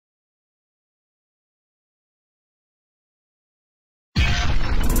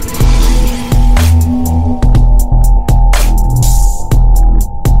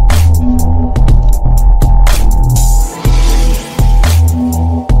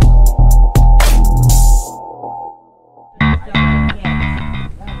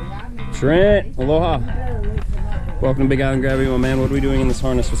Trent, aloha. Welcome to Big Island Gravity, my man. What are we doing in this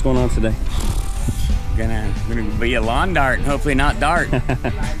harness? What's going on today? Gonna be a lawn dart and hopefully not dart.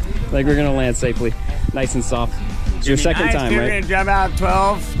 Like we're gonna land safely, nice and soft. It's your second time, We're right? gonna jump out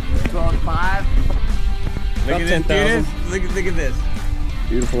 12.5. Look at 10,000. Look at this.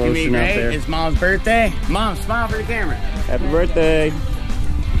 Beautiful Gonna be ocean out great. there. It's Mom's birthday. Mom, smile for the camera. Happy birthday.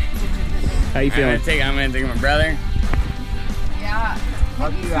 How you feeling? I'm gonna take my brother. Yeah.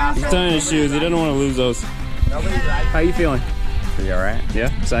 He's tying his shoes. He doesn't want to lose those. How you feeling? Pretty all right.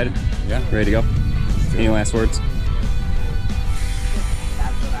 Yeah, excited? Yeah. Ready to go? Any last words?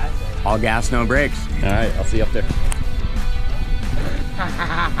 All gas, no brakes. All right, I'll see you up there.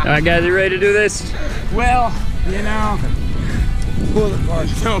 All right, guys, you ready to do this? Well, you know,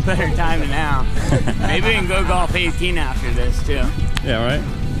 there's no better time than now. Maybe we can go golf 18 after this too. Yeah, right?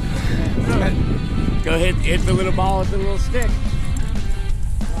 Go hit the little ball with the little stick.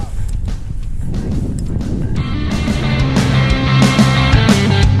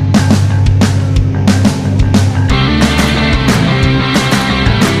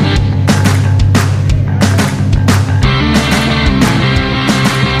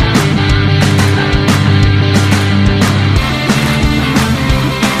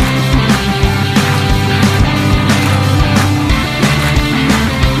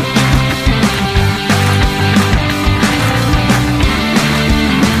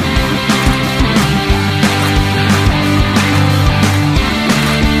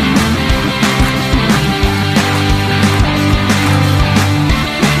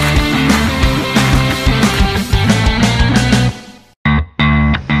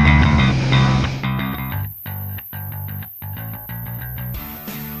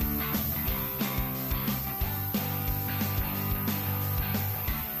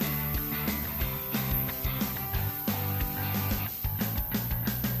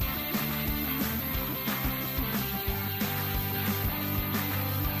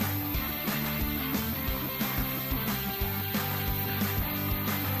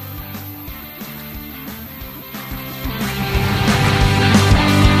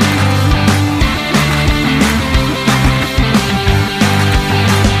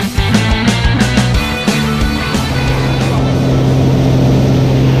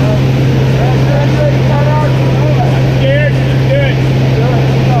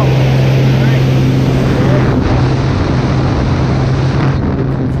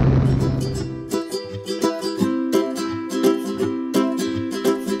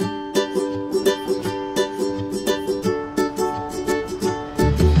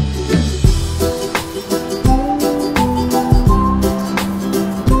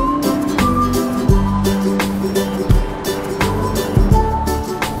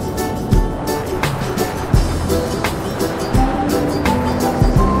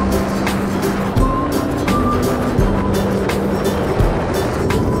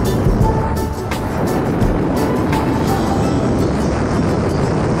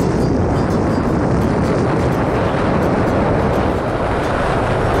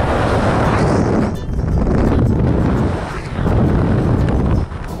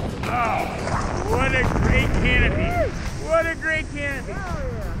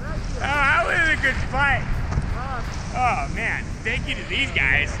 Oh man, thank you to these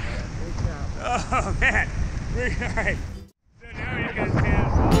guys. Oh man, we're all right. So now we're gonna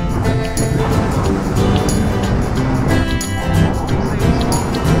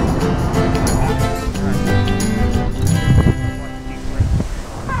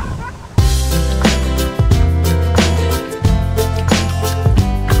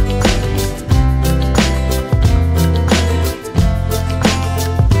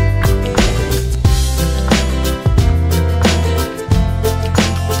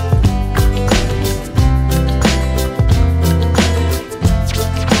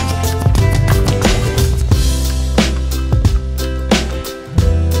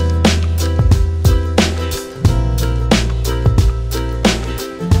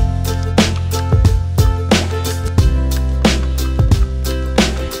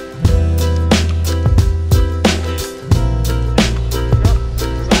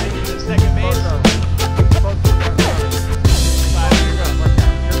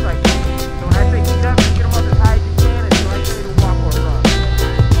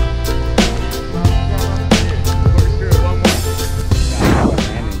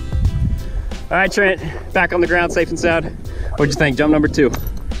All right, Trent, back on the ground safe and sound. What'd you think? Jump number 2.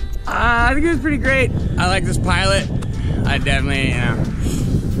 I think it was pretty great. I like this pilot. I definitely,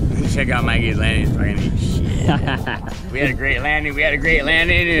 check out Mikey's landing. It's fucking shit. We had a great landing.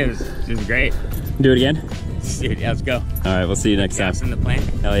 It was great. Do it again? dude. Yeah, let's go. All right, we'll see you next time. In the plane.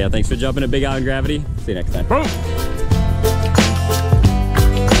 Hell yeah, thanks for jumping at Big Island Gravity. See you next time. Boom.